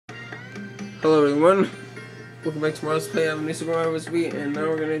Hello everyone, welcome back to Marvel's Play. I'm New Super Mario Bros. Wii, and now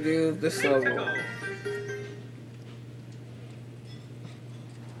we're gonna do this level.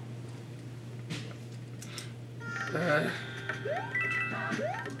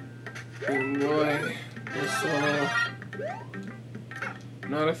 Oh boy, this level.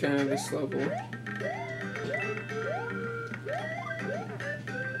 Not a fan of this level.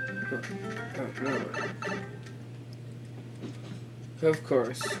 No. Of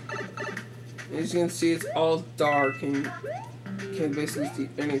course. As you can see, it's all dark and you can't basically see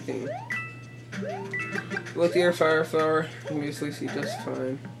anything. With your fire flower, you can basically see just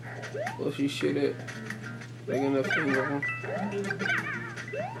fine. Well, if you shoot it big enough angle.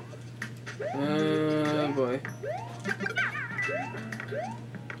 Oh boy.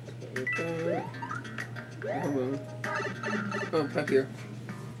 Oh, back here.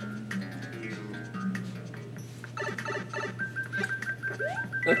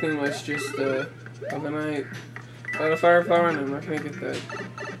 Nothing much, just overnight. Got a fire flower, and I'm not gonna get that.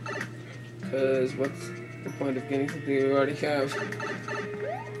 Cause what's the point of getting something you already have?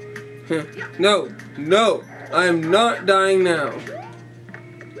 No! No! I am not dying now!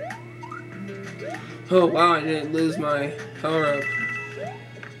 Oh wow, I didn't lose my power up.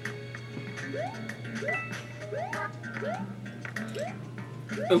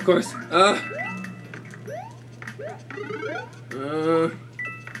 Of course. Okay. No.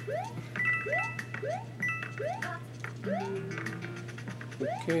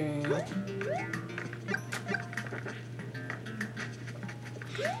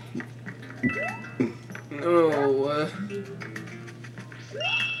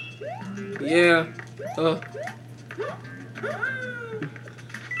 Yeah.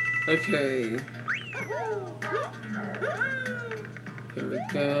 Okay. Here we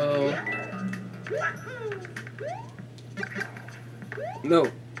go.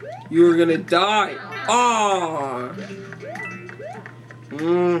 No. You were gonna die. Ah.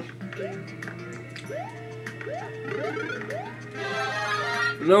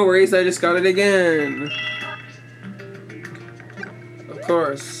 No worries, I just got it again. Of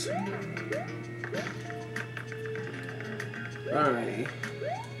course. Alrighty.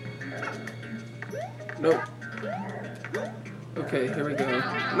 Nope. Okay, here we go.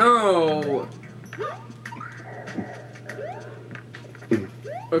 No!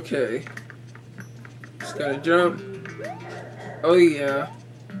 Okay. Just gotta jump. Oh yeah.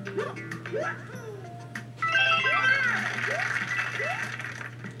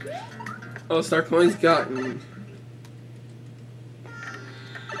 Oh, star coins gotten.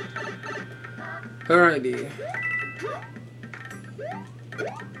 Alrighty.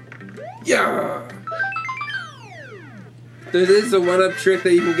 Yeah! There is a one-up trick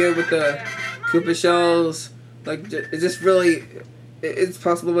that you can get with the Koopa shells. Like, it's just really... It's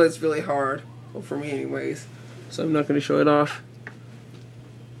possible, but it's really hard. Well, for me anyways. So I'm not going to show it off.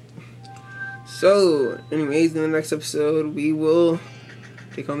 So, anyways, in the next episode, we will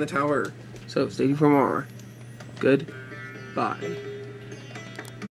take on the tower. So, stay tuned for more. Goodbye.